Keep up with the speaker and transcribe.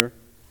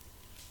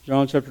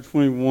John chapter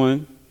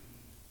 21.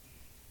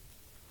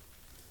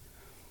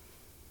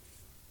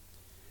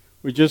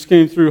 We just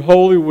came through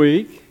Holy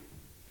Week.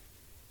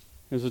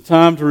 It's a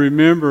time to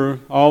remember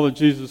all that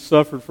Jesus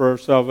suffered for our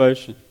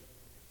salvation.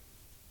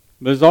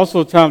 But it's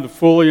also a time to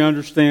fully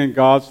understand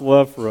God's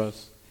love for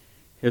us,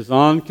 His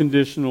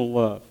unconditional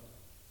love.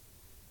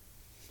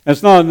 And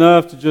it's not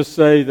enough to just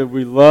say that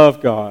we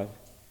love God.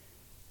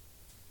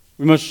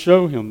 We must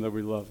show Him that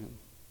we love Him.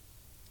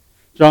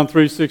 John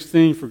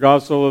 3:16, for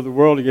God so loved the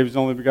world, He gave His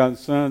only begotten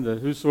Son, that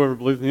whosoever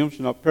believes in Him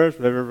shall not perish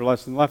but have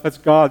everlasting life. That's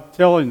God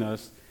telling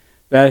us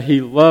that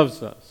He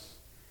loves us.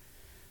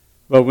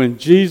 But when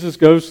Jesus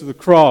goes to the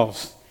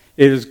cross,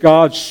 it is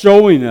God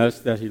showing us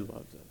that He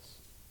loves us.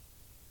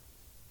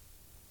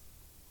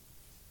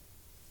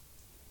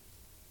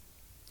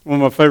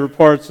 One of my favorite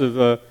parts of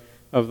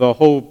the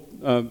whole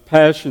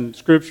Passion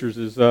Scriptures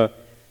is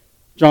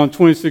John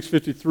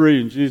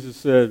 26:53, and Jesus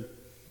said,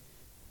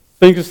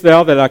 thinkest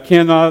thou that I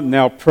cannot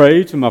now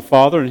pray to my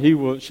Father, and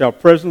He shall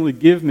presently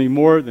give me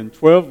more than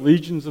 12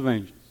 legions of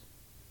angels?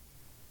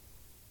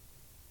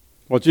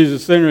 Well,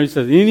 Jesus said, He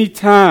says,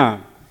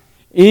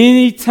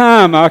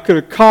 anytime I could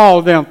have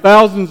called down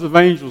thousands of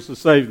angels to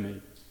save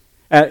me.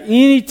 At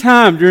any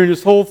time during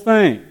this whole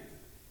thing.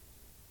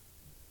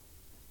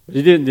 But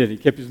He didn't, did He?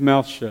 He kept His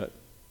mouth shut.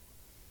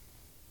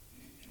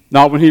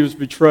 Not when He was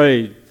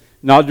betrayed.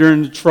 Not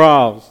during the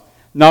trials.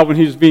 Not when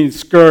He was being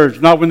scourged.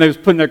 Not when they was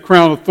putting that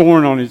crown of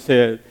thorn on His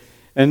head.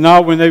 And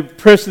not when they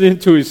pressed it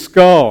into His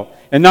skull.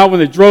 And not when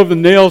they drove the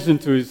nails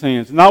into His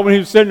hands. And not when He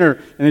was sitting there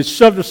and they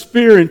shoved a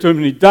spear into Him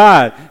and He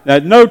died. And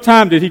at no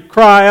time did He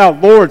cry out,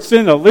 Lord,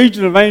 send a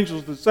legion of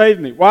angels to save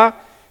me. Why?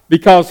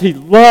 Because He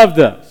loved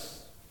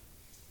us.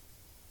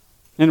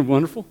 Isn't it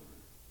wonderful?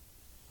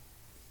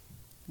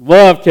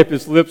 Love kept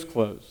His lips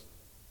closed.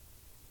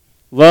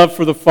 Love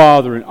for the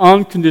Father and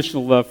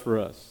unconditional love for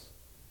us.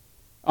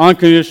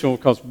 Unconditional,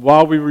 because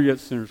while we were yet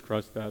sinners,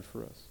 Christ died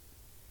for us.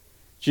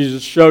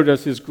 Jesus showed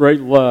us His great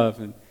love.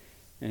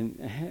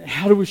 And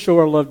how do we show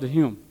our love to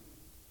Him?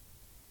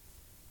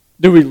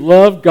 Do we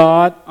love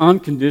God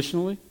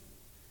unconditionally?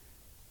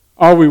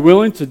 Are we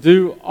willing to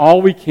do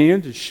all we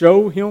can to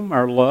show Him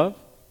our love?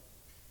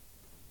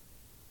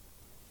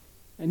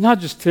 And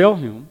not just tell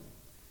Him.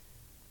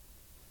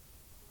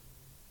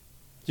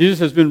 Jesus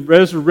has been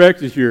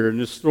resurrected here in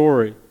this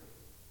story.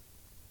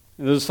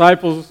 And the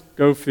disciples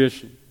go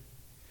fishing.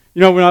 You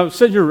know, when I was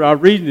sitting here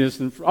reading this,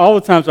 and all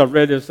the times I've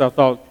read this, I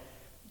thought,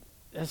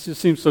 that just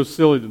seems so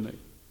silly to me.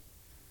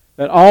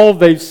 That all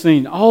they've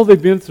seen, all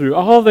they've been through,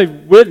 all they've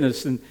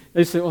witnessed, and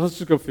they say, well, let's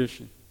just go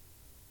fishing.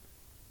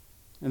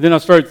 And then I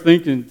started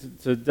thinking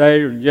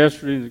today or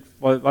yesterday, and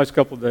the last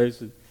couple of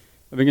days, and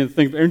I began to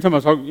think,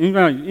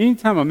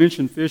 anytime I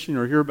mention fishing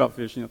or hear about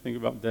fishing, I think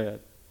about Dad.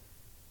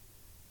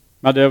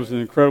 My dad was an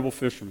incredible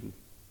fisherman.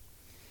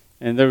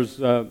 And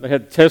they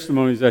had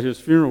testimonies at his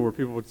funeral where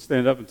people would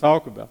stand up and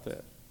talk about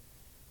that.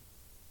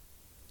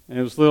 And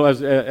it was a little,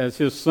 as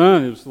his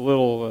son, it was a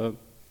little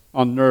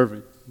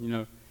unnerving, you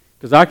know.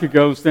 Because I could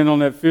go and stand on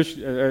that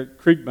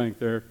creek bank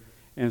there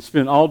and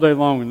spend all day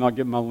long and not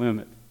get my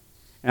limit.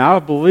 And I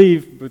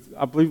believe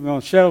without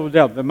a shadow of a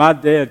doubt, that my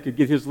dad could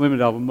get his limit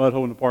out of a mud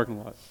hole in the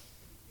parking lot.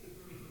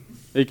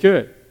 He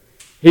could.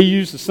 He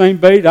used the same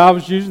bait I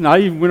was using. I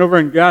even went over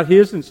and got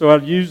his, and so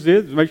I'd use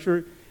it to make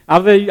sure. I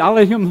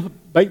let him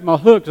bait my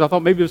hook because I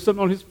thought maybe there was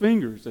something on his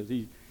fingers that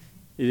he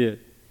did.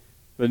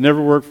 But it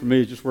never worked for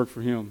me. It just worked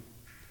for him.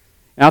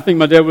 And I think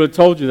my dad would have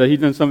told you that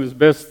he'd done some of his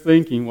best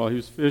thinking while he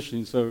was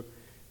fishing. So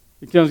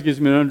it kind of gives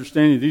me an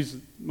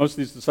understanding. Most of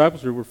these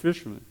disciples here were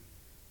fishermen.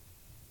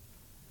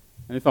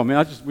 And they thought,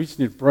 man, we just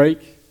need a break.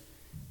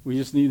 We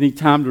just need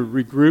time to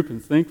regroup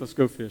and think. Let's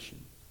go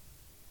fishing.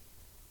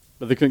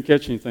 But they couldn't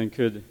catch anything,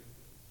 could they?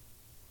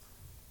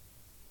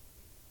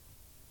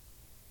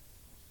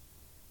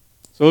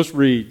 So let's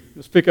read.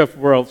 Let's pick up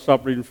where I'll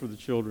stop reading for the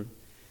children.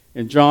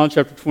 In John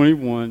chapter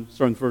 21,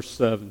 starting verse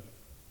 7.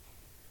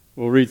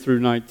 We'll read through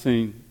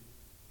 19. It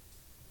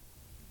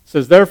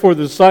says, therefore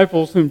the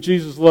disciples whom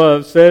Jesus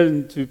loved said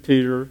unto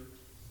Peter,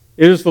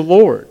 it is the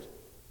Lord.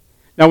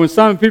 Now when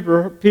Simon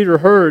Peter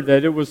heard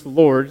that it was the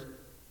Lord,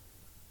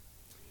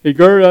 he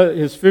girded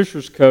his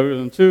fisher's coat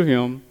unto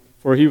him,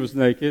 for he was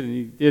naked, and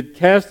he did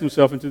cast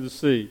himself into the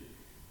sea.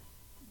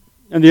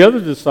 And the other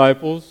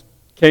disciples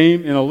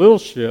came in a little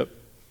ship,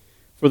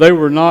 for they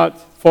were not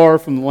far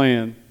from the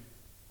land,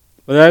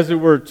 but as it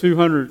were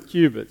 200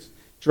 cubits,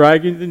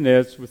 dragging the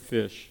nets with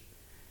fish.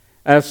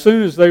 As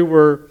soon as they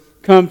were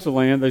come to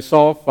land, they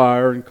saw a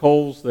fire and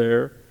coals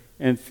there,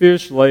 and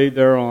fish laid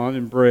thereon,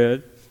 and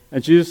bread.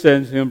 And Jesus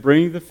said unto him,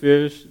 bring of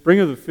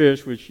the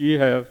fish which ye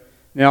have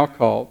now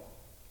caught.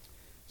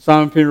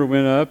 Simon Peter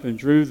went up and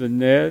drew the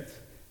net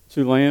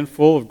to land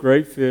full of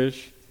great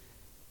fish,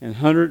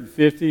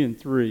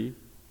 153.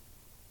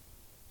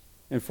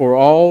 And for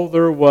all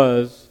there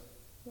were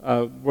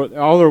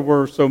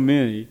so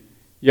many,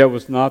 yet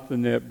was not the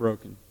net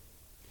broken.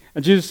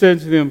 And Jesus said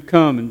to them,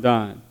 come and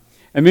dine.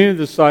 And many of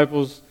the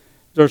disciples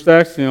durst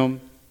ask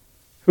him,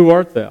 who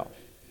art thou?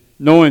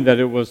 Knowing that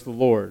it was the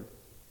Lord.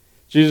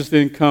 Jesus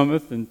then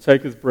cometh and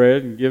taketh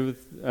bread and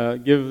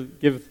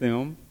giveth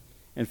them,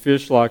 and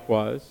fish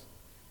likewise.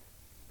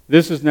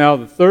 This is now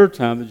the third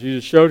time that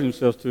Jesus showed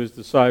himself to his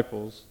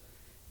disciples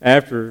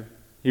after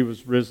he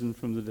was risen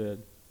from the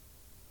dead.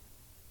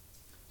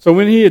 So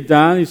when he had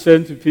dined, he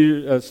said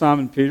unto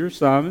Simon Peter,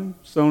 Simon,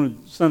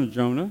 son of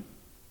Jonah,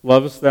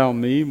 lovest thou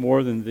me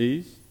more than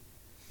these?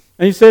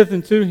 And he saith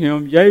unto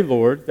him, Yea,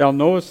 Lord, thou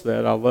knowest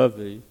that I love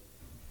thee.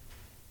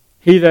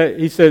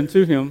 He said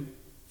unto him,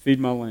 Feed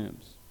my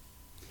lambs.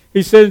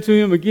 He said unto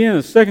him again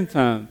a second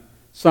time,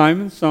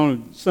 Simon,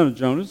 son of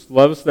Jonas,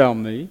 lovest thou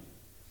me?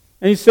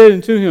 And he said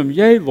unto him,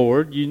 Yea,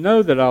 Lord, ye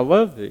know that I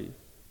love thee.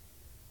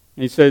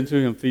 And he said unto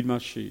him, Feed my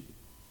sheep.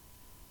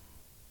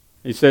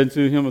 He said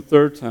unto him a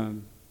third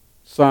time,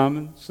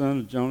 Simon, son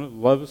of Jonah,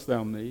 lovest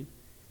thou me?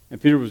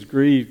 And Peter was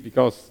grieved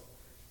because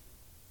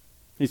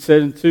he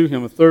said unto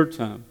him a third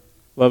time,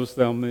 Lovest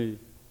thou me?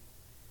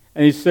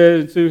 And he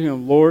said unto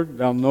him, Lord,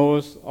 thou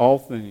knowest all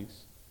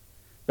things.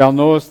 Thou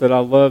knowest that I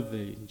love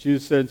thee. And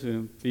Jesus said unto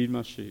him, Feed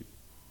my sheep.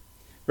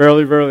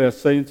 Verily, verily, I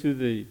say unto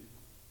thee,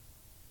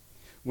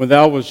 when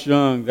thou wast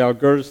young, thou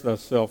girdest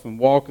thyself and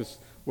walkest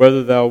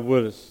whither thou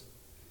wouldest.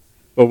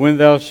 But when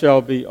thou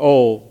shalt be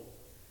old,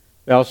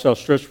 thou shalt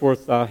stretch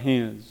forth thy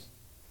hands,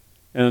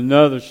 and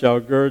another shall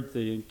gird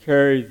thee and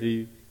carry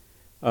thee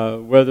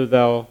whither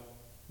thou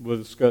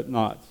wouldest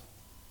not.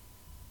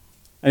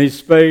 And he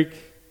spake,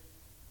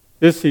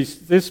 this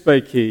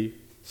spake he,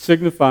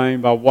 signifying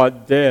by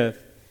what death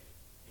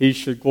he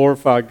should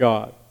glorify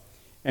God.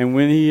 And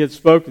when he had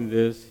spoken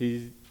this,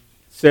 he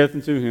saith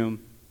unto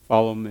him,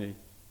 Follow me.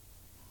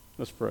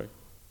 Let's pray.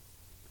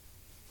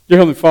 Dear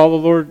Heavenly Father,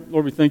 Lord,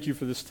 we thank you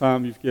for this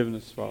time you've given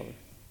us, Father.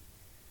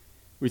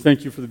 We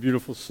thank you for the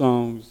beautiful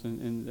songs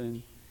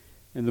and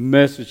the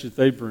message that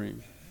they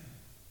bring.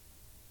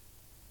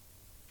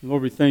 And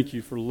Lord, we thank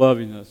you for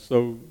loving us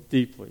so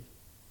deeply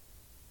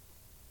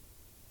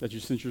that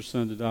you sent your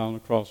Son to die on the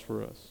cross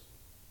for us.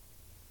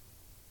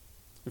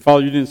 And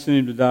Father, you didn't send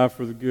him to die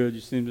for the good.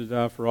 You sent him to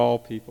die for all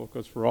people,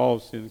 because for all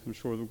have sinned and come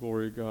short of the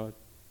glory of God.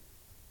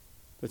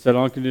 It's that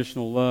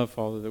unconditional love,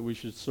 Father, that we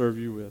should serve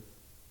you with.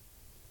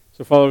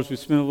 So, Father, as we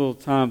spend a little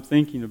time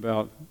thinking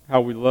about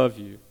how we love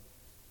you,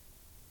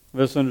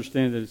 let us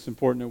understand that it's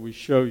important that we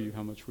show you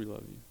how much we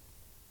love you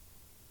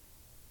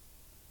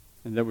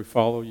and that we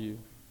follow you.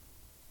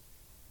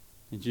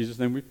 In Jesus'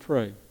 name we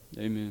pray.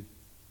 Amen.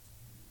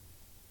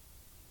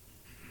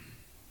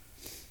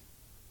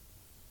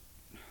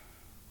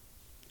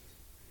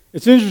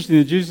 It's interesting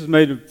that Jesus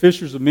made them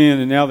fishers of men,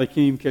 and now they can't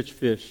even catch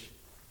fish.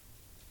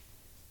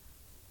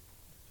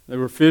 They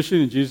were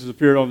fishing, and Jesus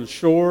appeared on the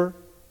shore.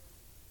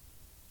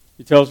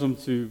 He tells them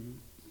to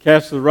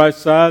cast to the right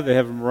side. They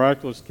have a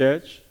miraculous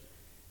catch.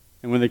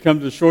 And when they come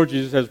to the shore,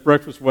 Jesus has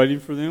breakfast waiting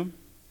for them,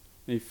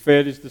 and he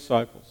fed his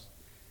disciples.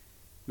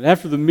 But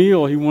after the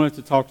meal, he wanted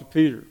to talk to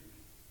Peter.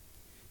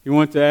 He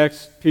wanted to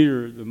ask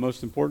Peter the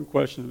most important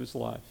question of his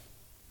life.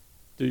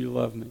 Do you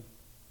love me?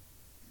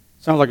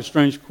 Sounds like a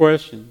strange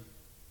question.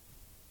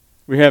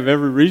 We have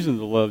every reason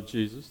to love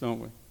Jesus, don't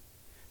we?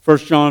 1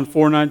 John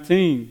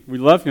 4:19, we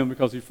love him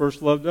because he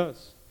first loved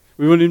us.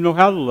 We wouldn't even know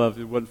how to love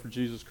if it wasn't for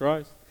Jesus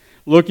Christ.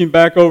 Looking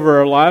back over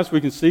our lives,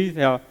 we can see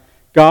how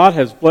God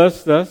has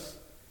blessed us,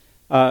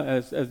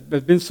 has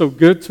been so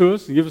good to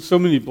us and given us so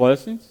many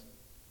blessings.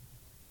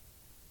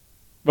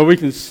 But we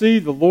can see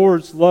the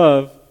Lord's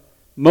love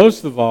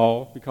most of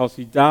all because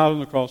he died on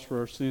the cross for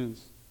our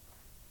sins.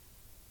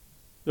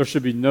 There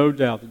should be no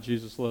doubt that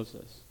Jesus loves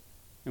us,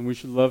 and we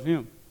should love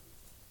him.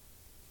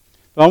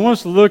 But I want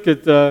us to look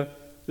at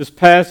this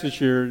passage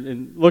here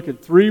and look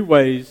at three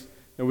ways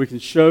that we can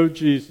show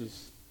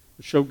Jesus,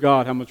 or show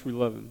God how much we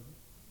love him.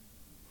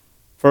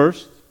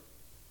 First,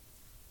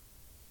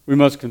 we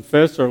must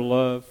confess our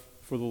love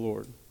for the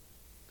Lord.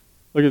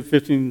 Look at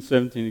 15 and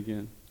 17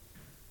 again.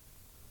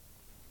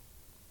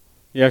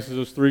 He asks us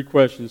those three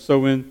questions. So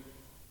when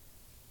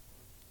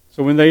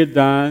they had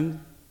dined,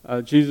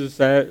 Jesus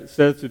said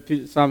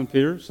to Simon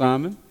Peter,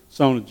 Simon,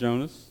 son of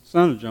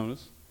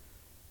Jonas,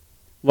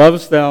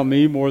 lovest thou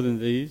me more than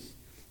these?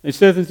 And he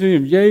saith unto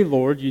him, Yea,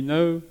 Lord, ye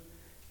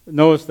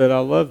knowest that I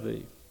love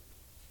thee.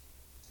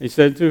 He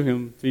said unto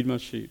him, Feed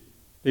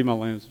my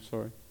lambs,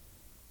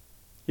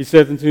 He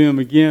saith unto him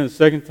again a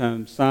second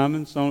time,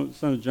 Simon, son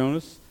of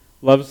Jonas,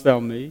 lovest thou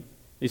me?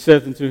 He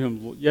saith unto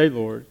him, Yea,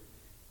 Lord,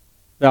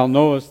 thou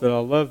knowest that I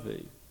love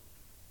thee.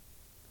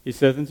 He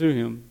saith unto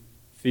him,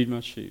 Feed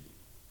my sheep.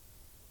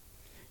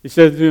 He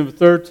said to him a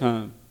third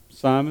time,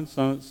 Simon,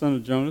 son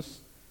of Jonas,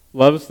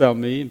 lovest thou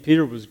me? And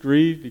Peter was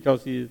grieved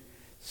because he had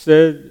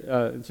said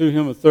unto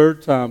him a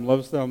third time,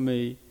 Lovest thou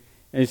me?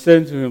 And he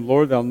said unto him,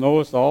 Lord, thou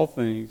knowest all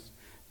things.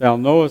 Thou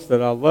knowest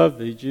that I love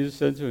thee. Jesus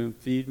said to him,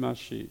 Feed my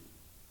sheep.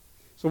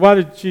 So why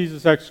did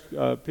Jesus ask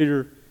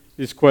Peter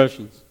these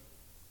questions?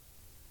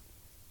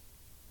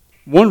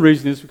 One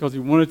reason is because he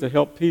wanted to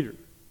help Peter.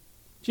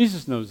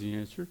 Jesus knows the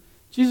answer.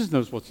 Jesus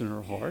knows what's in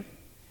her heart.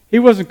 He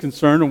wasn't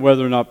concerned on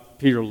whether or not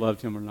Peter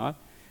loved him or not.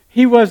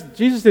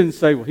 Jesus didn't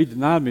say, well, he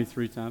denied me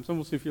 3 times. I'm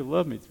going to see if he'll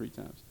love me 3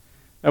 times.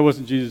 That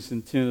wasn't Jesus'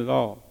 intent at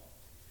all.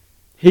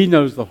 He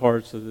knows the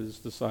hearts of his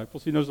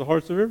disciples. He knows the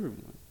hearts of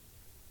everyone.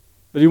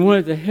 But he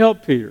wanted to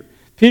help Peter.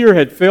 Peter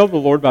had failed the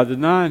Lord by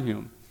denying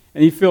him,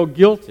 and he felt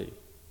guilty.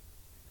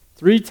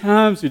 3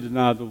 times he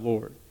denied the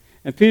Lord.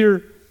 And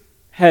Peter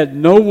had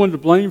no one to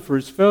blame for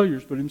his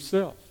failures but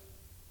himself.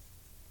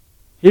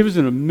 He was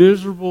in a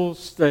miserable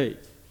state.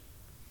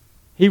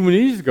 He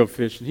needed to go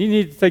fishing. He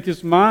needed to take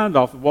his mind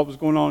off of what was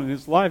going on in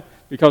his life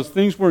because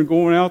things weren't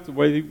working out the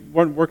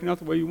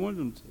way he wanted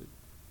them to.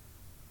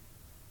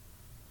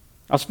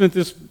 I spent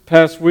this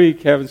past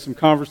week having some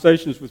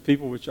conversations with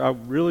people which I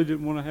really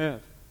didn't want to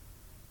have.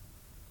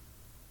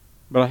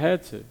 But I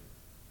had to.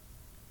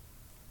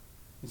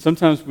 And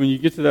sometimes when you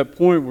get to that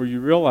point where you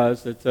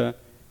realize that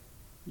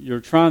you're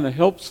trying to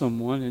help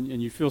someone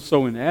and you feel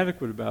so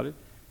inadequate about it,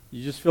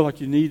 you just feel like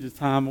you need the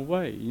time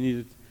away. You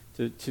need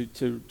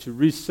to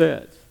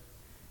reset.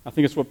 I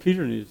think it's what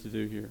Peter needed to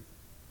do here.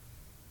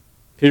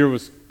 Peter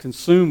was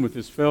consumed with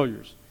his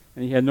failures,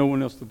 and he had no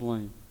one else to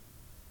blame.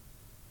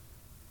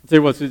 I'll tell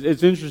you what,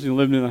 it's interesting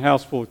living in a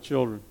house full of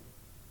children.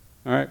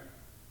 All right?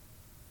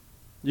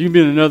 You can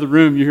be in another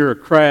room, you hear a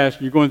crash,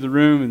 and you go into the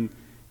room,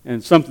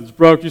 and something's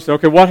broke. You say,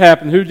 okay, what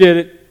happened? Who did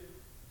it?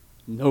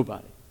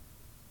 Nobody.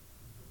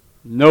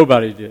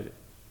 Nobody did it.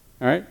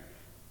 All right?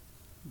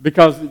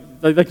 Because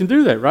they can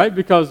do that, right?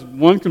 Because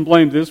one can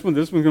blame this one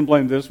can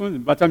blame this one.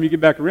 And by the time you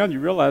get back around, you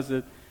realize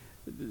that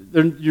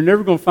you're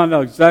never going to find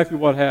out exactly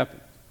what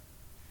happened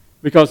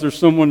because there's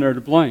someone there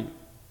to blame.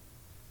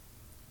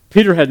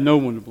 Peter had no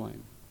one to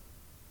blame.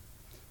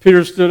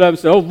 Peter stood up and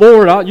said, oh,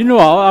 Lord,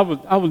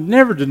 I will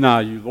never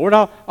deny you, Lord.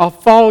 I'll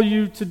follow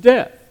you to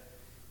death.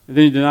 And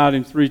then he denied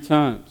him 3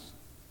 times.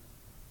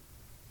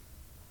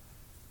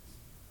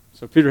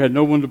 So Peter had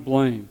no one to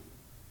blame.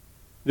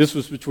 This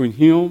was between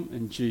him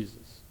and Jesus.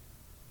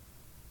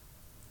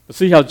 But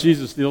see how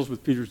Jesus deals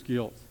with Peter's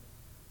guilt.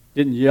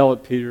 He didn't yell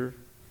at Peter.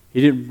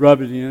 He didn't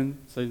rub it in,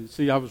 say,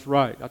 see, I was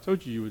right. I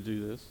told you would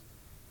do this.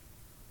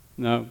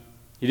 No.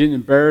 He didn't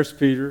embarrass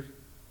Peter.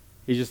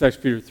 He just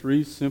asked Peter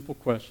 3 simple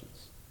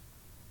questions.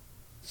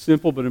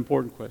 Simple but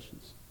important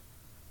questions.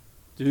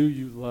 Do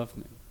you love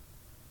me?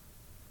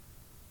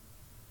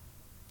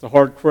 It's a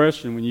hard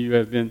question when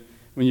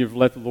you've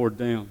let the Lord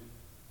down.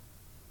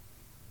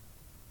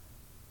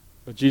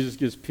 But Jesus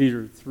gives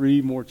Peter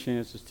 3 more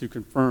chances to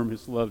confirm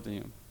his love to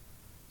him.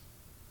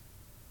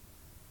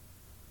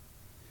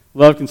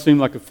 Love can seem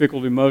like a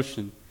fickle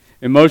emotion.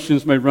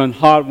 Emotions may run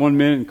hot one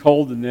minute and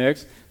cold the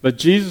next, but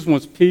Jesus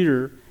wants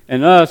Peter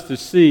and us to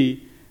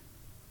see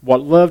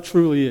what love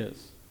truly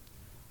is.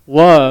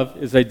 Love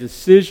is a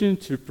decision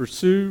to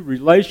pursue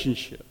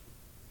relationship.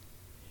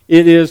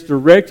 It is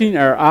directing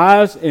our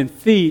eyes and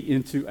feet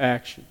into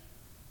action.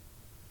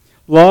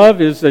 Love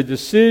is a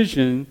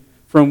decision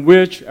from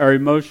which our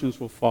emotions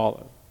will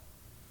follow.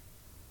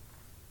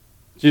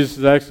 Jesus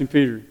is asking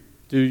Peter,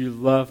 do you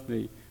love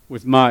me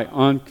with my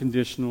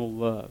unconditional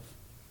love?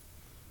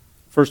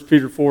 1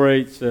 Peter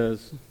 4:8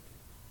 says,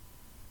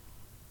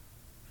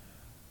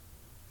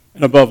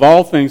 and above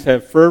all things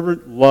have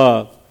fervent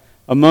love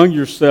among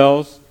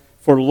yourselves,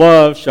 for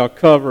love shall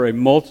cover a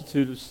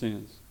multitude of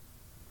sins.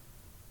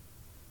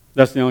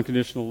 That's the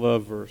unconditional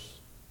love verse.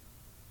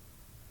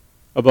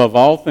 Above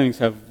all things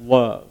have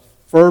love,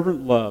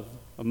 fervent love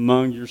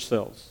among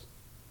yourselves.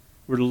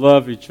 We're to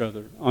love each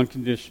other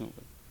unconditionally.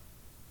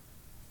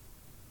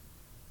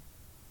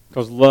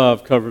 Because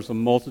love covers a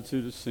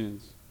multitude of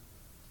sins.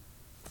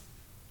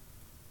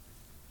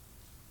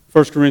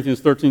 1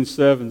 Corinthians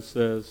 13:7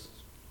 says,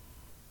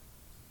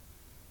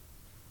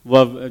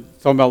 love,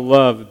 talking about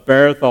love, it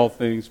beareth all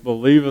things,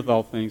 believeth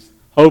all things,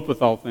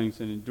 hopeth all things,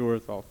 and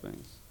endureth all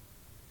things.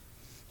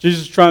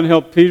 Jesus is trying to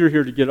help Peter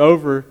here to get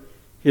over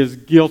his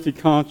guilty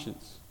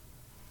conscience.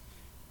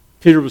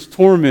 Peter was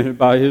tormented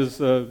by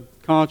his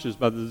conscience,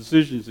 by the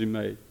decisions he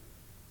made.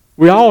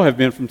 We all have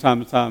been from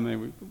time to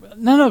time.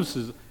 None of us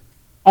has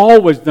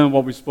always done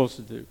what we're supposed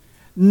to do.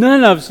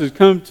 None of us has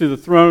come to the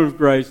throne of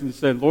grace and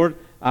said, Lord,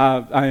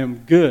 I am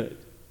good.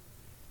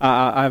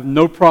 I have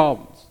no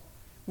problems.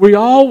 We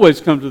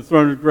always come to the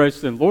throne of grace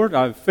saying, Lord,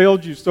 I've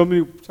failed you so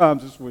many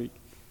times this week.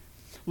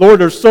 Lord,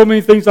 there's so many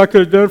things I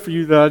could have done for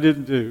you that I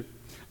didn't do.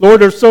 Lord,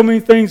 there's so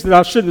many things that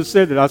I shouldn't have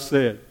said that I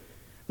said.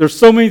 There's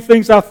so many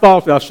things I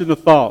thought that I shouldn't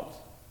have thought.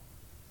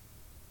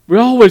 We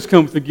always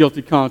come with a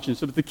guilty conscience.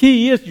 But the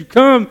key is you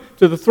come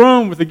to the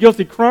throne with a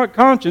guilty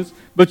conscience,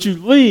 but you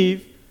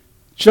leave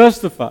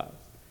justified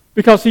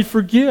because he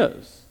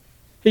forgives.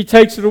 He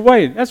takes it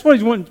away. That's what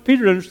he's wanting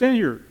Peter to understand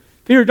here.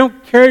 Peter,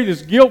 don't carry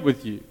this guilt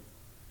with you.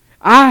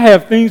 I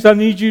have things I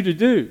need you to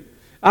do.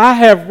 I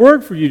have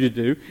work for you to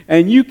do,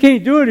 and you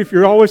can't do it if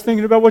you're always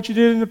thinking about what you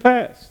did in the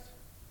past.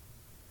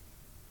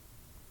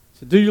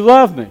 So, do you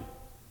love me?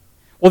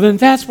 Well, then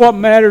that's what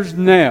matters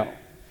now.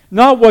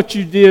 Not what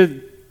you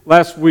did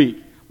last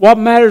week. What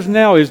matters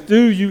now is,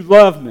 do you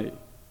love me?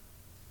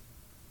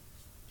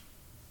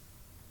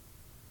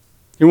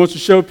 He wants to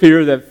show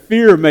Peter that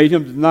fear made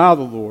him deny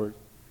the Lord.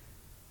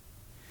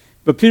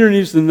 But Peter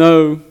needs to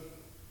know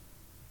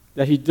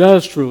that he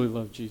does truly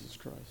love Jesus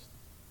Christ.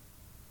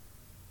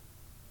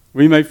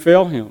 We may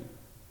fail him,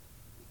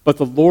 but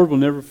the Lord will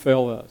never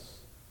fail us.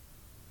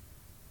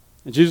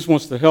 And Jesus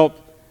wants to help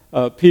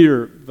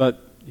Peter,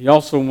 but he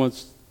also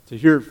wants to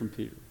hear it from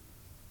Peter.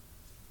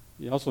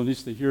 He also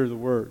needs to hear the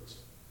words.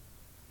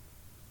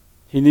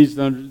 He needs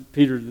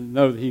Peter to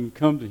know that he can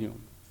come to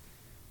him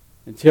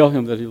and tell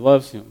him that he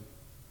loves him.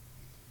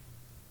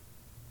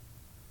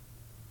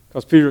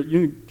 Because Peter,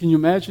 can you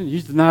imagine?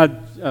 He's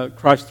denied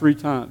Christ 3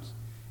 times.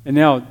 And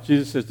now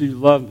Jesus says, do you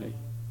love me?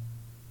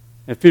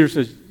 And Peter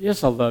says,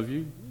 yes, I love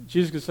you.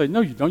 Jesus could say,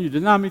 no, you don't. You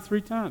denied me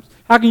 3 times.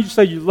 How can you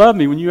say you love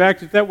me when you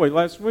acted that way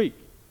last week?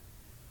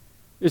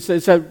 It's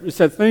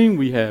that thing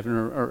we have,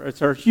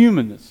 it's our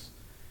humanness.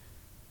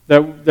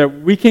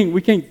 That we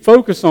can't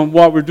focus on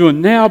what we're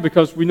doing now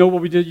because we know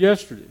what we did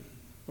yesterday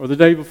or the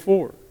day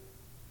before.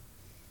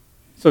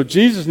 So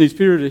Jesus needs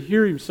Peter to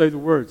hear him say the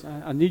words.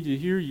 I need to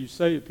hear you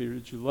say it, Peter,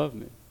 that you love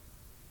me.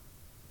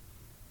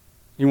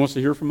 He wants to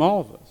hear from all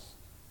of us.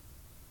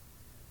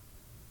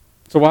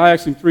 So I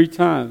asked him 3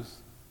 times.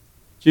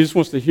 Jesus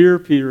wants to hear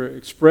Peter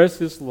express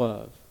his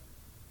love.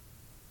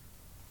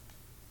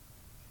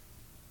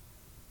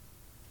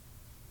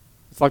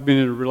 It's like being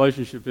in a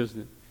relationship,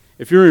 isn't it?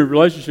 If you're in a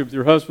relationship with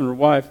your husband or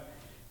wife,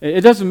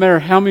 it doesn't matter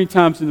how many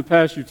times in the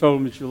past you told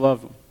them that you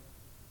love them.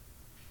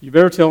 You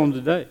better tell them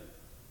today.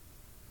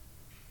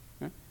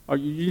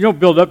 You don't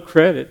build up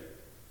credit.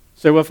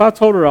 Say, well, if I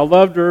told her I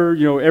loved her,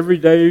 every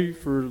day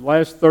for the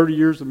last 30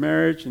 years of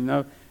marriage,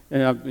 and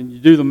you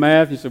do the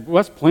math, you say, well,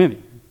 that's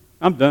plenty.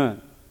 I'm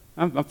done.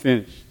 I'm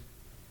finished.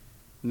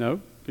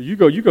 No, but you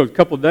go a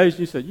couple of days, and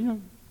you say,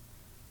 you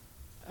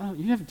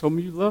haven't told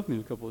me you love me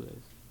in a couple of days.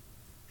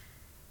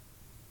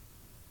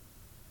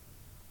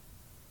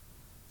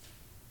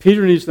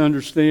 Peter needs to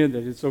understand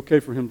that it's okay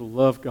for him to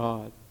love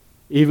God,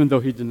 even though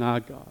he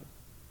denied God.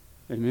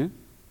 Amen?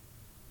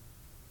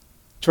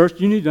 Church,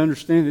 you need to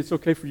understand it's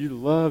okay for you to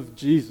love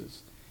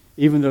Jesus,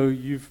 even though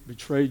you've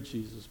betrayed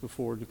Jesus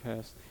before in the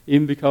past,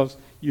 even because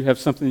you have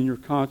something in your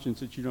conscience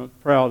that you're not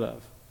proud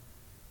of.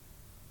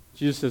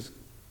 Jesus says,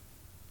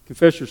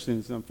 confess your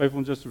sins, and I'm faithful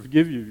and just to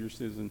forgive you of your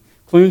sins and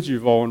cleanse you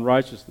of all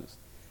unrighteousness.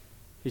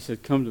 He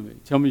said, come to me.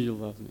 Tell me you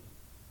love me.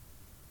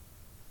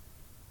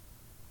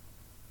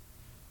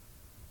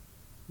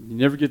 You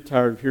never get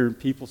tired of hearing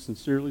people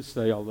sincerely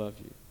say, I love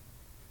you.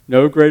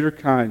 No greater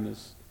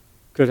kindness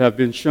could have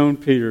been shown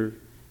Peter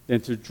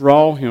than to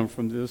draw him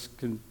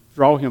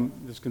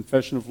this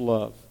confession of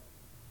love.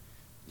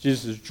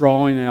 Jesus is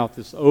drawing out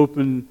this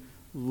open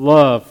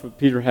love that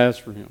Peter has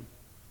for him.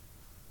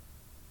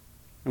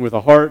 And with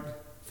a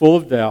heart full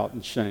of doubt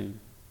and shame,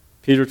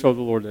 Peter told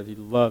the Lord that he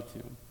loved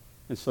him,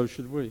 and so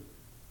should we.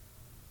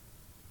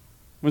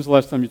 When's the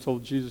last time you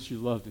told Jesus you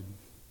loved him?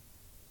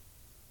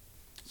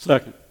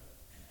 Second,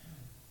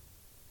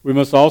 we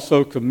must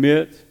also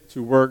commit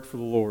to work for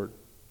the Lord.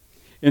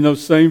 In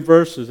those same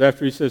verses,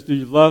 after he says, do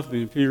you love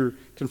me? And Peter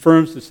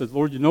confirms it, says,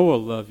 Lord, you know I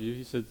love you.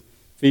 He said,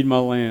 feed my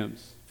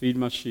lambs, feed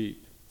my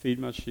sheep, feed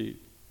my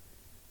sheep.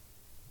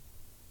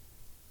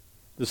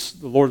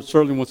 The Lord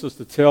certainly wants us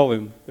to tell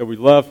him that we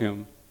love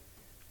him,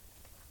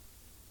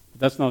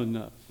 but that's not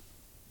enough.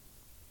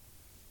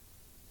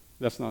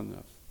 That's not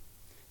enough.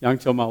 I can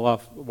tell my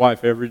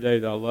wife every day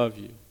that I love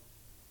you,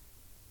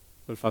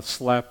 but if I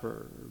slap her,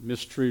 or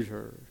mistreat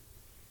her,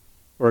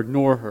 or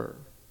ignore her,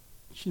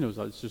 she knows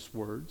that it's just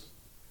words.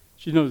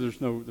 She knows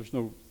there's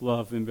no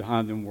love in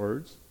behind them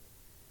words.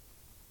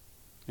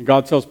 And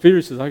God tells Peter,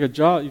 he says,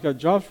 you got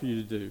jobs for you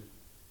to do.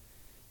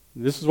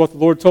 And this is what the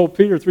Lord told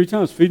Peter 3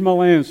 times. Feed my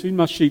lambs, feed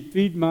my sheep,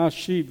 feed my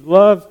sheep.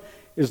 Love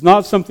is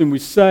not something we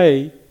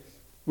say.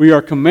 We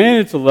are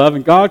commanded to love,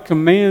 and God's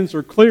commands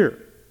are clear.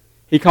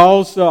 He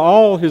calls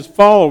all his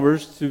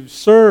followers to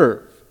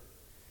serve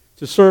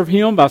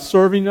him by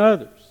serving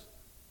others.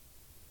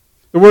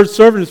 The word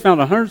servant is found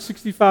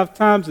 165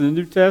 times in the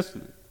New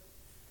Testament.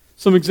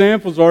 Some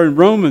examples are in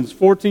Romans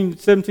 14,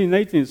 17, and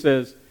 18. It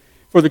says,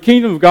 for the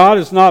kingdom of God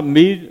is not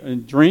meat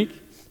and drink,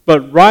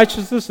 but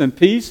righteousness and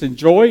peace and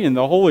joy in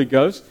the Holy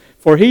Ghost.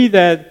 For he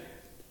that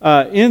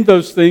in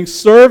those things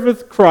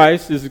serveth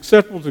Christ is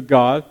acceptable to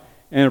God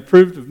and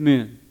approved of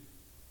men.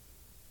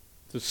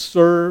 To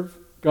serve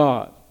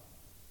God.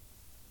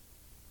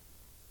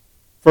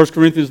 1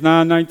 Corinthians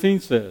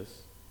 9:19 says,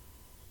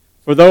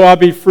 for though I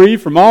be free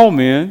from all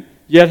men,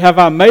 yet have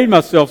I made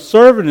myself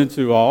servant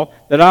unto all,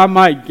 that I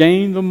might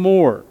gain the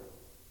more.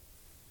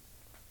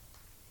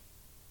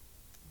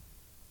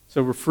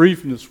 So we're free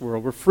from this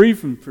world. We're free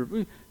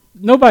from...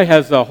 Nobody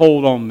has a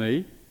hold on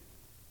me.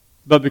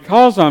 But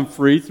because I'm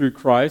free through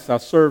Christ, I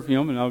serve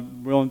him, and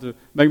I'm willing to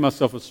make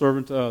myself a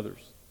servant to others.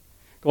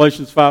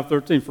 Galatians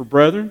 5:13, for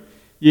brethren,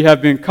 ye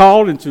have been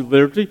called into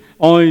liberty.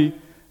 Only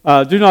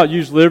do not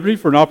use liberty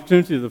for an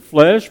opportunity of the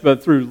flesh,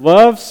 but through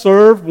love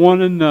serve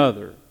one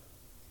another.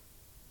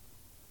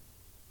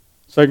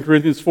 2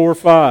 Corinthians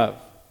 4:5,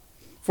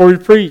 for we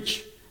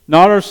preach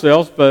not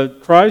ourselves,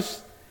 but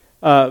Christ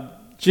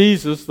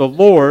Jesus the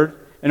Lord,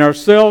 and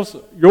ourselves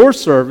your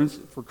servants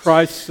for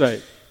Christ's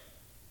sake.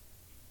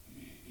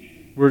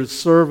 We're to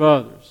serve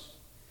others.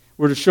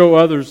 We're to show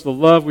others the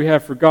love we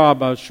have for God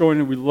by showing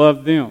that we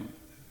love them.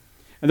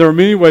 And there are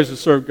many ways to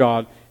serve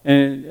God.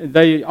 And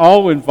they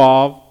all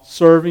involve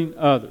serving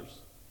others,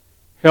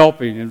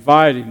 helping,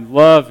 inviting,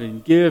 loving,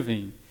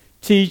 giving,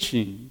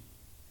 teaching.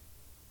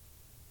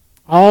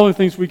 All the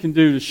things we can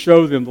do to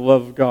show them the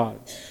love of God.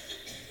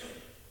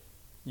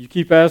 You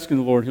keep asking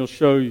the Lord, He'll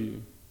show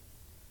you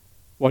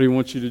what He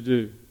wants you to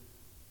do.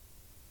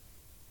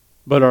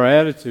 But our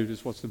attitude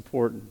is what's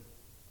important.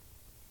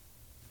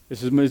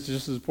 It's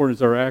just as important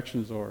as our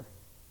actions are.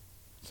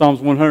 Psalms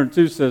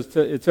 102 says,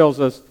 it tells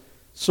us,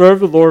 serve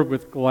the Lord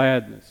with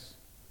gladness.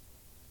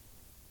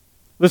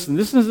 Listen,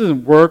 this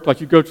doesn't work like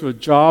you go to a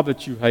job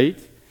that you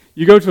hate.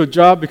 You go to a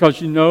job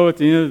because you know at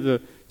the end of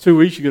the 2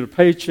 weeks you get a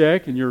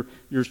paycheck and you're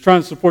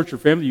trying to support your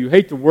family. You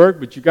hate to work,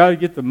 but you got to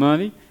get the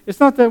money. It's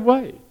not that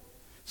way.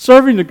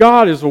 Serving to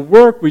God is a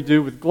work we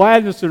do with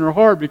gladness in our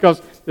heart,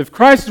 because if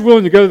Christ is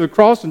willing to go to the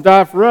cross and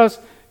die for us,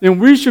 then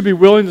we should be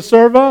willing to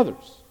serve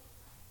others.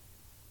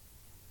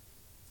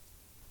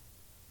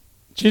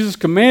 Jesus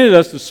commanded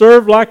us to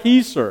serve like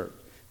He served,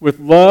 with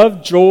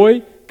love,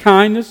 joy,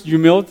 kindness,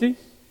 humility.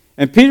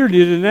 And Peter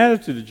needed an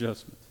attitude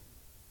adjustment.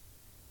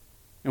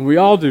 And we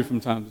all do from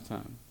time to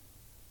time.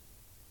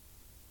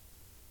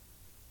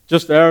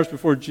 Just hours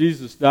before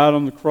Jesus died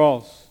on the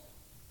cross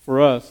for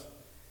us,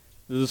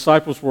 the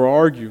disciples were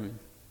arguing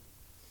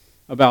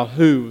about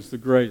who was the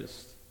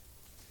greatest.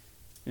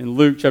 In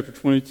Luke chapter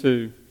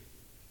 22,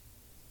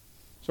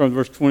 starting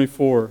with verse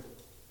 24.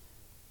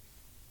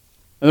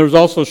 And there was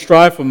also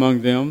strife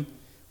among them,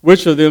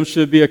 which of them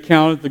should be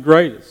accounted the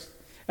greatest.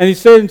 And he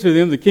said unto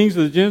them, the kings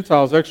of the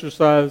Gentiles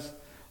exercise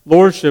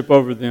lordship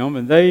over them,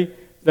 and they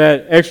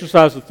that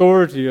exercise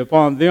authority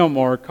upon them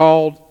are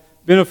called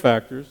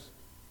benefactors.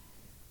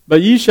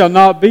 But ye shall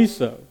not be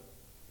so.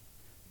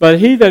 But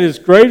he that is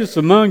greatest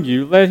among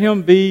you, let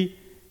him be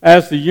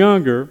as the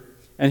younger,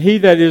 and he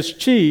that is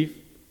chief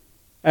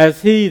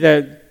as he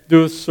that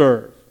doeth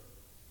serve.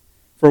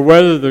 For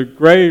whether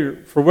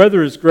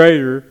is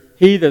greater,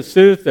 he that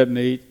sitteth at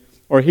meat,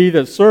 or he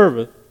that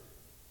serveth,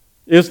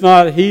 is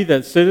not he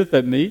that sitteth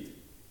at meat?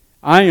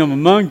 I am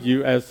among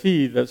you as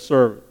he that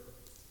serveth.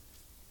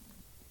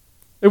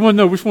 They want to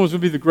know which one's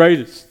going to be the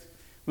greatest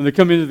when they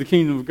come into the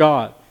kingdom of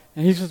God.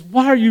 And he says,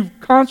 why are you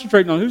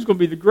concentrating on who's going to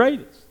be the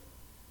greatest?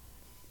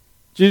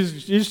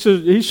 Jesus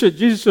should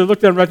have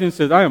looked at him right there and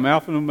said, I am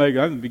Alpha and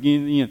Omega. I'm the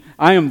beginning and the end.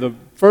 I am the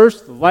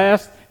first, the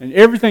last, and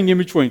everything in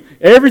between.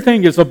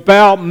 Everything is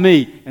about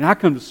me, and I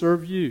come to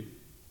serve you.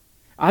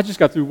 I just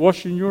got through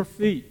washing your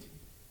feet.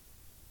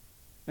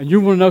 And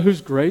you want to know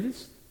who's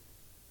greatest?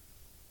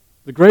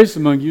 The greatest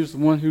among you is the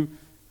one who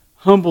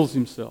humbles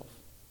himself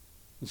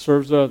and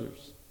serves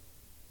others.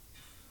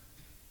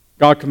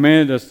 God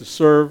commanded us to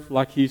serve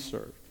like He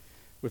served,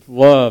 with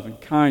love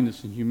and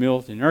kindness and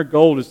humility. And our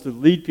goal is to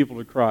lead people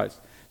to Christ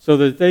so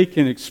that they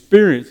can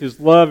experience His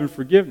love and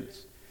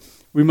forgiveness.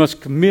 We must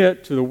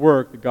commit to the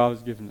work that God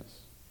has given us.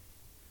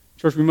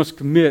 Church, we must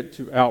commit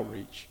to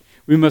outreach.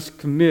 We must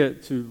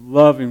commit to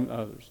loving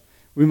others.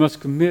 We must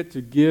commit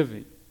to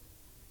giving,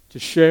 to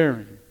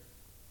sharing,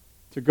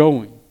 to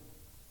going.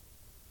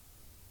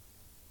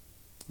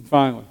 And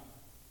finally,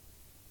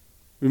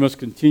 we must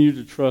continue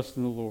to trust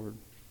in the Lord.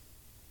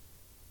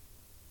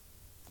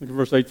 Look at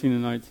verse 18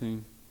 and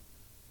 19.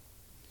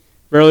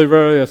 Verily,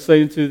 verily, I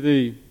say unto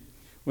thee,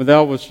 when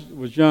thou was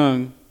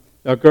young,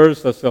 thou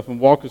girdest thyself and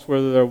walkest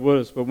whither thou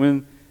wouldest. But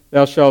when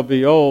thou shalt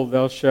be old,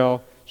 thou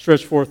shalt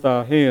stretch forth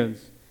thy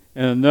hands,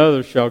 and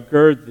another shall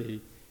gird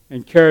thee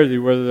and carry thee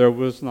whither thou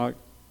wouldest not.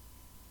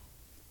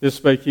 This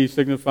spake he,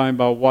 signifying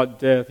by what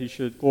death he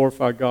should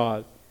glorify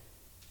God.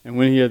 And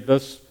when he had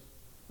thus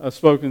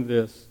spoken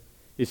this,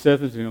 he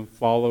saith unto him,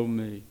 follow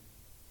me.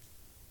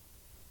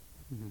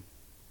 Mm-hmm.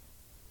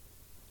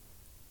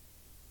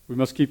 We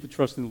must keep the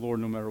trust in the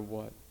Lord no matter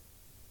what.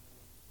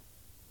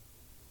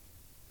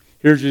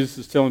 Here Jesus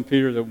is telling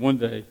Peter that one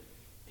day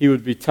he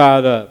would be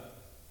tied up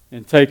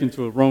and taken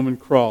to a Roman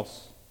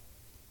cross,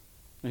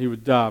 and he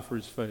would die for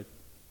his faith.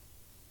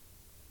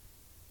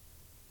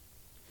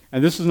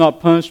 And this is not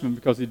punishment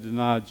because he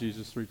denied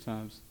Jesus 3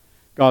 times.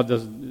 God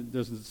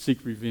doesn't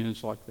seek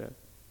revenge like that.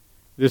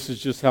 This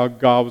is just how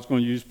God was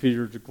going to use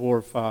Peter to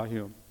glorify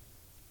Him.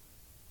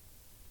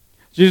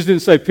 Jesus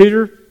didn't say,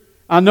 Peter,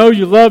 I know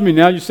you love me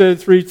now. You said it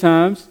 3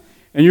 times.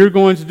 And you're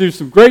going to do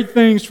some great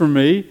things for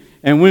me.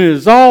 And when it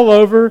is all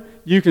over,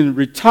 you can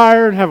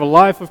retire and have a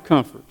life of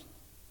comfort.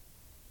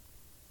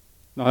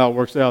 Not how it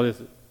works out, is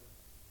it?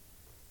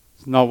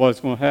 It's not what's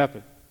going to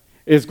happen.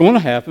 It's going to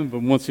happen,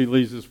 but once He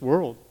leaves this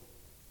world,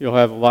 He'll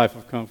have a life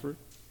of comfort.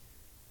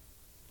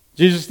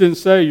 Jesus didn't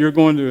say you're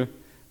going to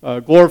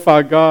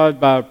glorify God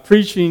by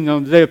preaching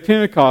on the day of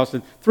Pentecost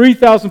and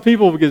 3,000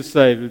 people will get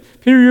saved.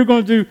 Peter, you're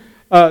going to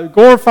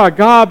glorify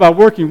God by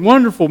working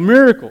wonderful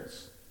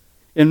miracles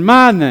in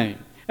my name.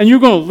 And you're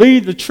going to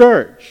lead the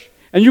church.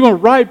 And you're going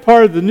to write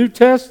part of the New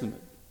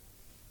Testament.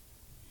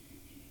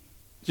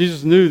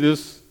 Jesus knew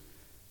this,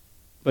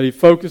 but He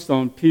focused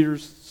on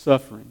Peter's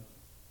suffering.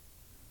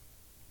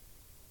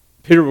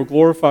 Peter will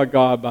glorify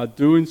God by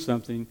doing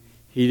something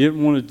he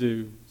didn't want to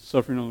do,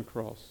 suffering on the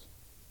cross.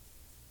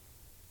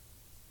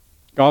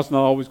 God's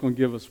not always going to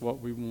give us what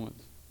we want.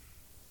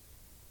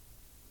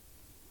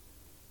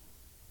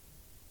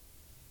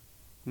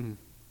 I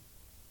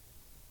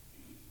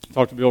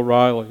talked to Bill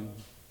Riley.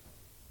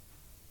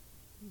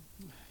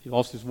 He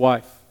lost his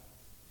wife.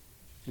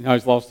 And now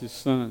he's lost his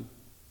son.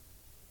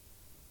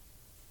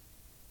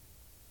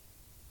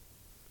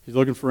 He's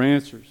looking for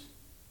answers.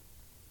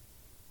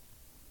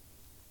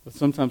 But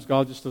sometimes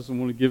God just doesn't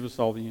want to give us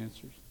all the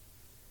answers.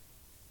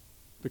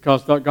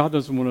 Because God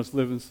doesn't want us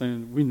living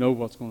saying, we know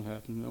what's going to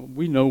happen. No,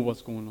 we know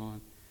what's going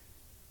on.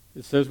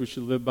 It says we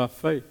should live by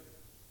faith.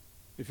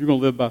 If you're going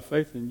to live by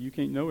faith, then you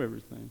can't know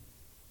everything.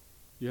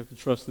 You have to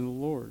trust in the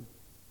Lord.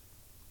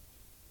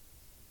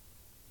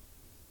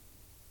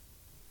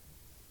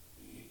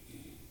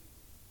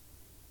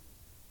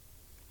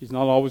 He's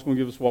not always going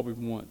to give us what we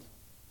want.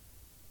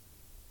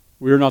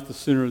 We are not the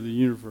center of the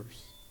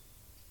universe.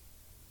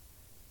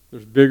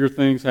 There's bigger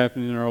things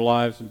happening in our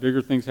lives and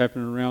bigger things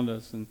happening around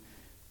us. And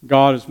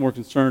God is more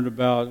concerned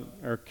about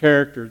our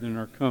character than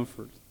our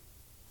comfort.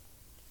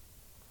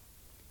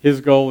 His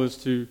goal is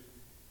to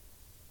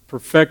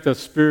perfect us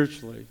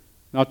spiritually,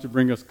 not to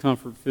bring us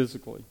comfort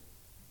physically.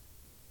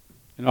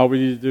 And all we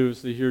need to do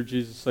is to hear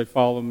Jesus say,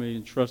 follow me,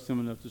 and trust him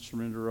enough to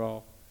surrender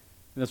all.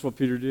 And that's what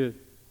Peter did.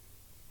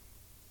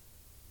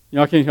 You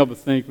know, I can't help but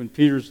think when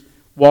Peter's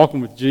walking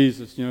with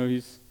Jesus, you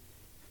know,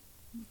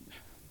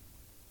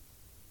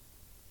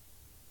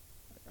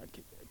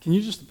 can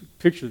you just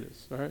picture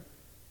this, all right?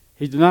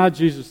 He denied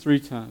Jesus 3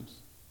 times.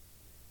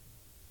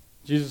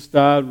 Jesus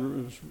died,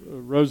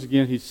 rose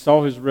again. He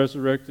saw his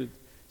resurrected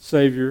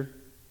Savior.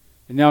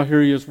 And now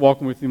here he is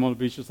walking with him on the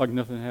beach just like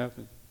nothing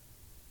happened.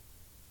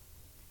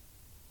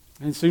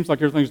 And it seems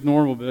like everything's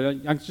normal, but I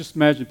can just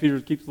imagine Peter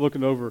keeps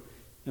looking over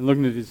and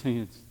looking at his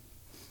hands.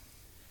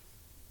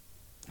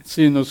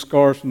 Seeing those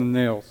scars from the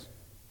nails.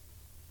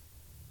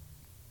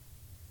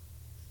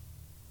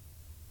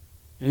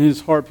 And in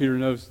his heart, Peter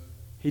knows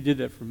he did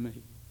that for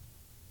me.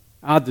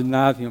 I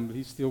denied him, but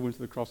he still went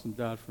to the cross and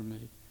died for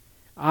me.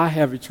 I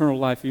have eternal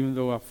life even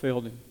though I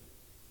failed him.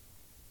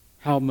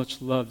 How much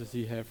love does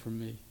he have for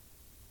me?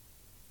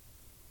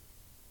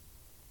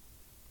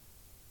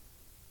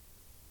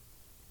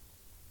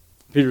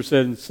 Peter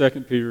said in 2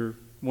 Peter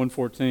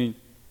 1:14,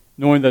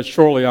 knowing that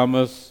shortly I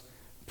must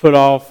put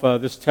off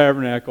this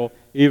tabernacle,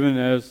 even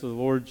as the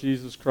Lord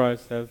Jesus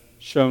Christ hath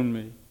shown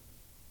me.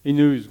 He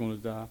knew he was going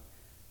to die,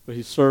 but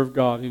he served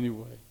God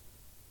anyway.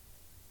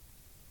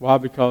 Why?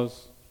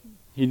 Because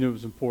he knew it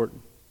was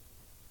important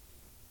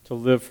to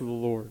live for the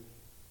Lord.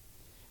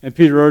 And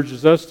Peter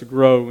urges us to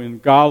grow in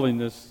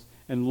godliness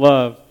and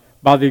love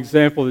by the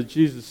example that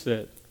Jesus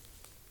set.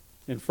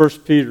 In 1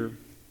 Peter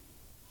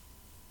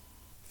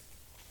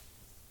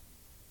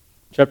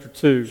chapter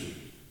 2,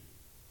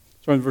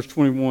 starting in verse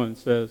 21, it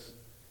says,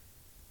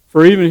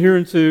 for even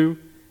hereunto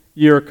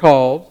ye are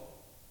called,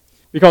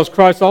 because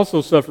Christ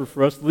also suffered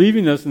for us,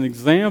 leaving us an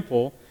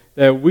example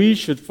that we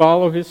should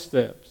follow his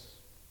steps,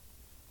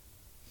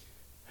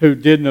 who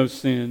did no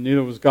sin,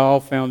 neither was gall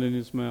found in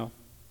his mouth,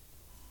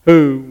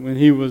 who, when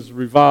he was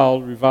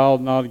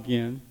reviled not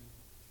again.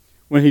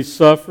 When he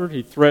suffered,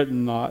 he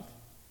threatened not,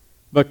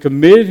 but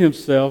committed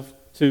himself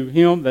to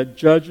him that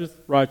judgeth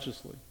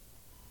righteously,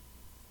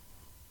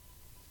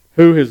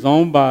 who his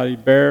own body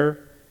bare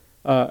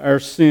our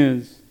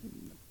sins,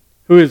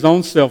 who his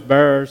own self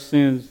bare our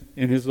sins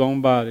in his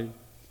own body,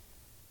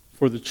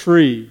 for the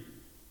tree,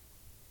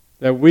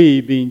 that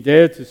we, being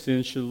dead to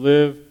sin, should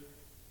live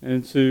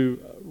into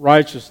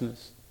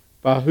righteousness,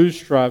 by whose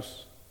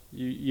stripes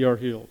ye are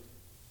healed.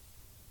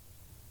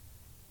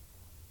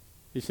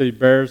 He said he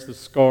bears the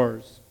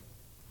scars.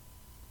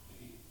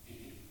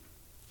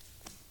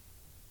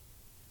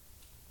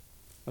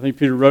 I think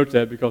Peter wrote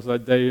that because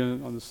that day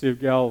on the Sea of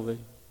Galilee,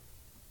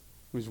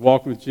 when he's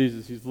walking with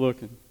Jesus, he's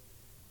looking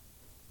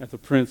at the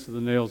prints of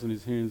the nails in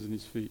his hands and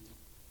his feet.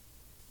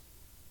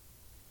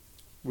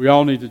 We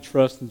all need to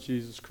trust in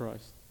Jesus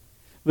Christ.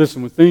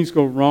 Listen, when things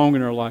go wrong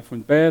in our life,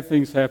 when bad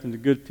things happen to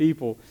good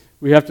people,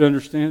 we have to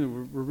understand that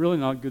we're really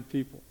not good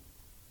people.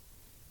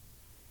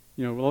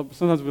 You know, well,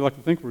 sometimes we like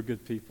to think we're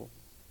good people.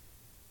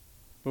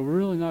 But we're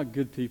really not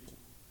good people.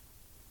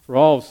 For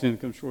all of sin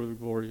comes short of the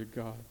glory of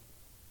God.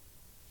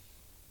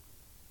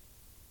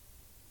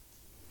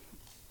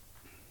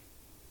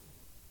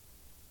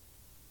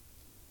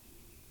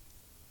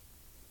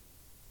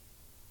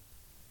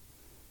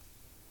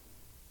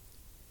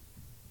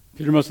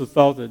 Peter must have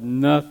thought that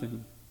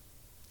nothing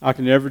I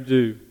can ever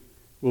do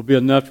will be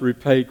enough to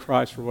repay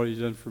Christ for what he's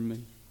done for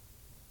me.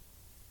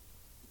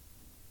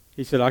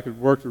 He said, I could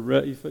work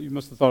he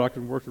must have thought I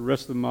could work the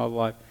rest of my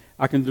life.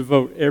 I can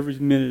devote every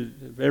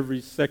minute of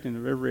every second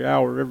of every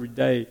hour of every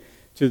day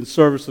to the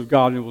service of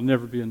God, and it will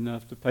never be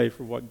enough to pay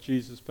for what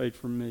Jesus paid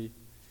for me.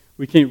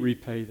 We can't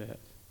repay that.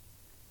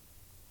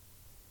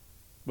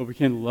 But we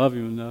can love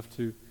him enough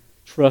to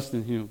trust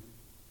in him.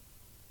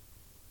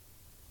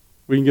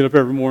 We can get up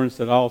every morning and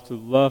say, I ought to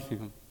love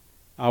him.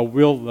 I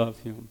will love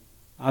him.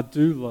 I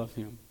do love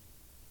him.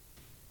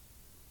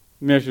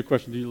 Let me ask you a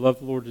question. Do you love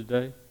the Lord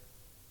today?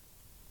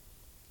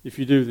 If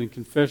you do, then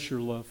confess your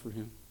love for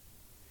him.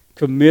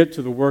 Commit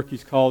to the work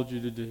he's called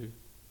you to do.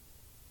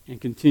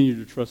 And continue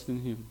to trust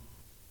in him.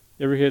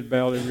 Every head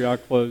bowed, every eye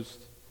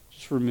closed.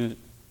 just for a minute.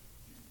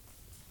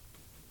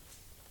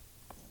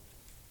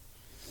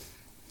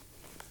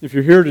 If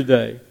you're here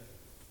today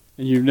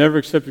and you've never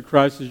accepted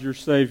Christ as your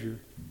Savior,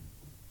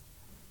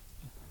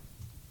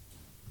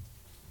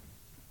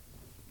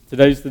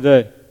 today's the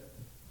day.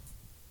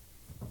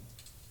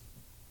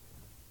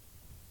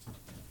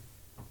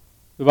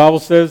 The Bible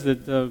says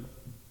that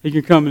He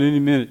can come at any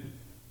minute.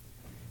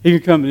 He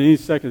can come at any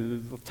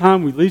second. At the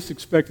time we least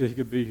expected, He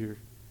could be here.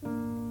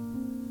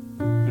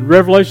 And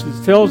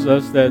Revelations tells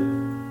us that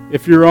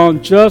if you're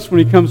unjust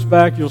when He comes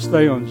back, you'll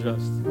stay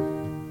unjust.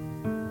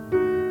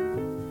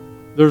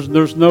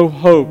 There's no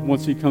hope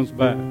once He comes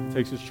back and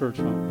takes His church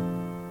home.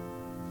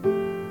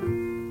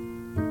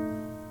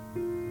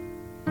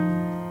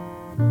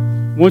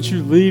 Once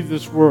you leave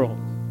this world,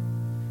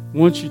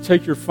 once you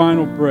take your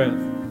final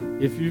breath,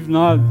 if you've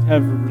not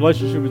had a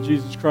relationship with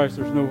Jesus Christ,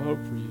 there's no hope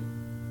for you.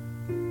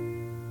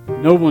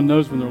 No one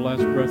knows when their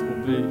last breath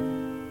will be.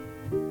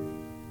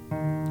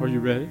 Are you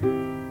ready?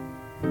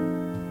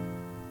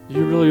 Do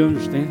you really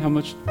understand how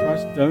much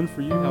Christ has done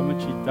for you, how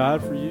much He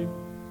died for you,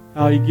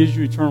 how He gives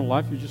you eternal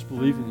life? You just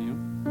believe in Him.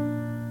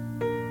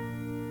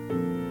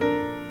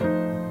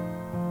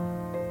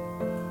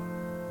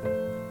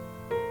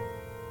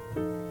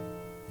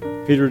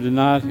 Peter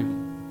denied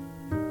Him,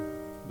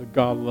 but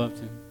God loved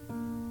him.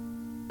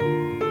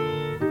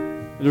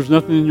 And there's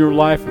nothing in your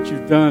life that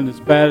you've done that's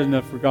bad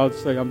enough for God to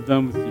say, I'm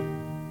done with you.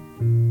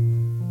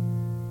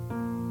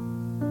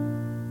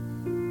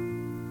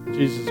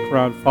 Jesus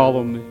cried,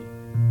 follow me.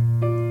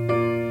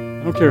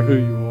 I don't care who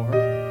you are.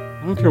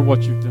 I don't care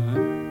what you've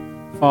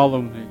done.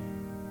 Follow me.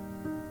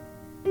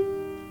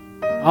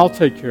 I'll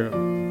take care of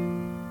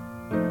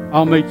it.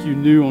 I'll make you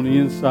new on the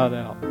inside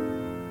out.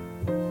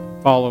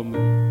 Follow me.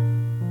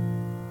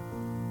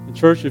 And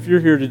church, if you're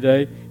here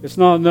today, it's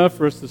not enough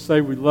for us to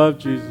say we love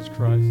Jesus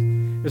Christ.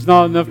 It's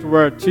not enough to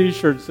wear a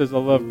t-shirt that says I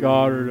love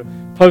God, or to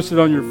post it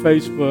on your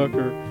Facebook,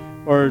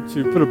 or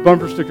to put a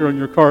bumper sticker on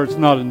your car. It's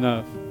not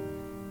enough.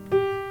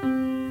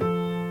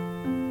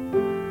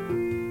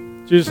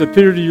 Jesus said,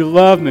 Peter, do you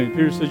love me?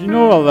 Peter says, you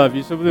know I love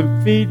you. He said, well,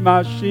 then feed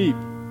my sheep.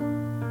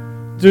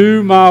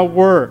 Do my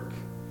work.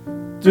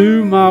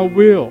 Do my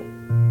will.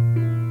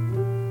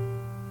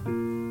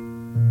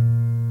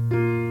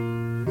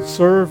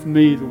 Serve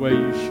me the way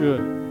you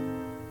should.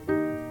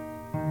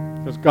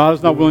 Because God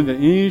is not willing that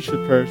any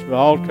should perish, but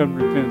all come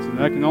to repentance. And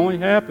that can only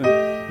happen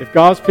if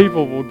God's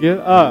people will get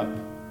up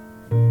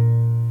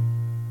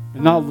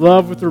and not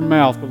love with their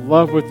mouth, but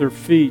love with their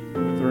feet,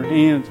 with their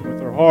hands, with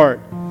their heart,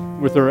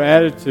 with their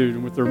attitude,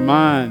 and with their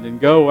mind, and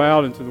go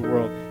out into the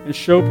world and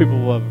show people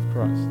the love of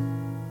Christ.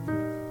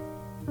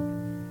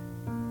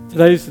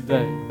 Today's the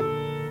day.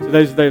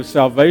 Today's the day of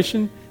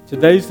salvation.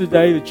 Today's the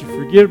day that you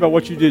forget about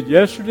what you did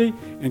yesterday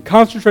and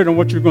concentrate on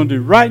what you're going to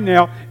do right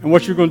now and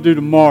what you're going to do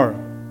tomorrow.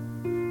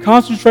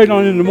 Concentrate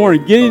on it in the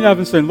morning, getting up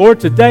and saying, Lord,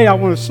 today I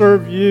want to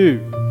serve you.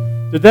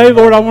 Today,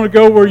 Lord, I want to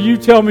go where you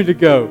tell me to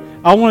go.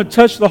 I want to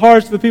touch the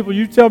hearts of the people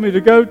you tell me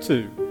to go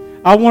to.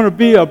 I want to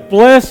be a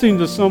blessing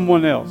to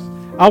someone else.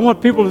 I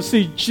want people to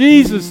see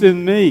Jesus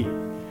in me.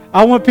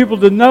 I want people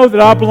to know that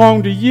I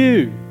belong to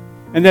you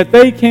and that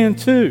they can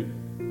too.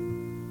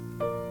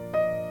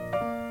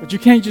 But you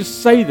can't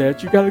just say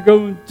that. You've got to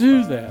go and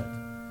do that.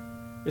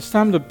 It's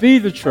time to be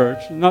the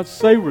church and not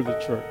say we're the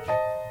church.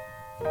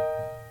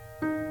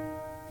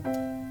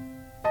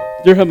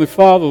 Dear Heavenly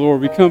Father, Lord,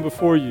 we come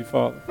before you,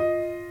 Father.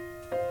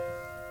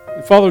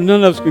 And Father,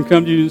 none of us can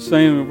come to you and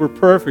say that we're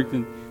perfect.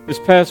 And this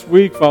past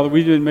week, Father,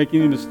 we didn't make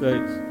any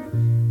mistakes.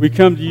 We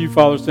come to you,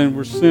 Father, saying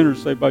we're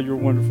sinners saved by your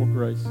wonderful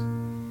grace.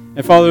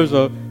 And Father,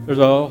 there's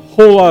a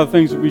whole lot of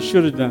things that we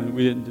should have done that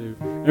we didn't do.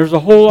 And there's a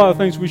whole lot of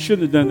things we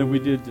shouldn't have done that we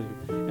did do.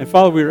 And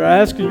Father, we are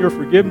asking your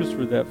forgiveness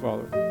for that,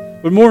 Father.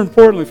 But more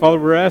importantly, Father,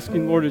 we're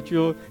asking, Lord, that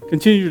you'll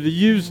continue to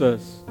use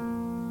us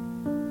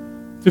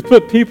to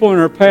put people in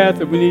our path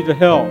that we need to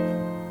help,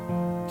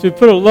 to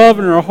put a love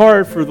in our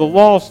heart for the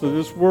lost of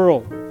this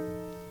world,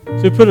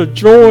 to put a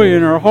joy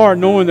in our heart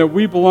knowing that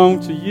we belong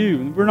to you.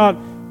 And we're not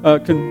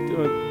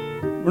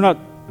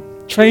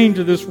chained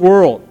to this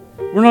world.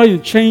 We're not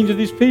even chained to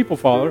these people,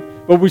 Father,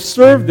 but we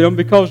serve them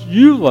because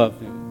you love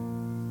them.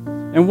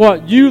 And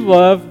what you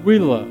love, we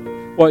love.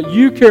 What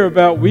you care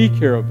about, we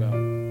care about.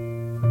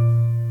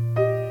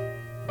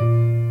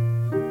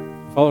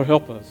 Father,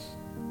 help us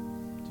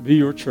to be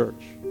your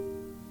church.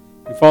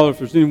 And Father, if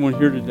there's anyone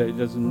here today that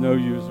doesn't know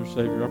you as their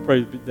Savior, I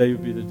pray that today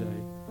would be the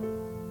day.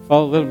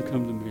 Father, let them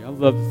come to me. I'd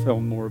love to tell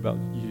them more about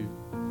you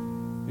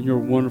and your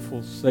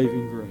wonderful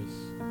saving grace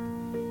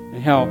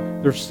and how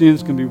their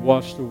sins can be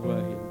washed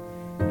away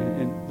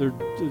and the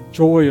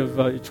joy of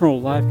eternal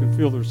life can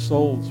fill their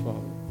souls,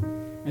 Father.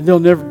 And they'll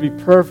never be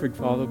perfect,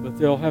 Father, but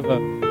they'll have a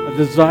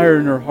desire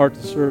in their heart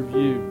to serve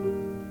you.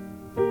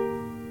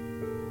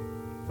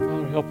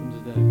 Father, help them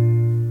today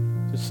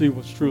to see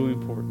what's truly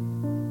important.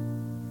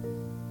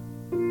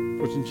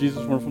 For it's in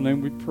Jesus' wonderful name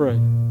we pray.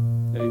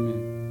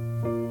 Amen.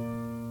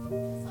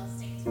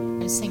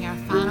 Sing our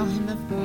final hymn of praise.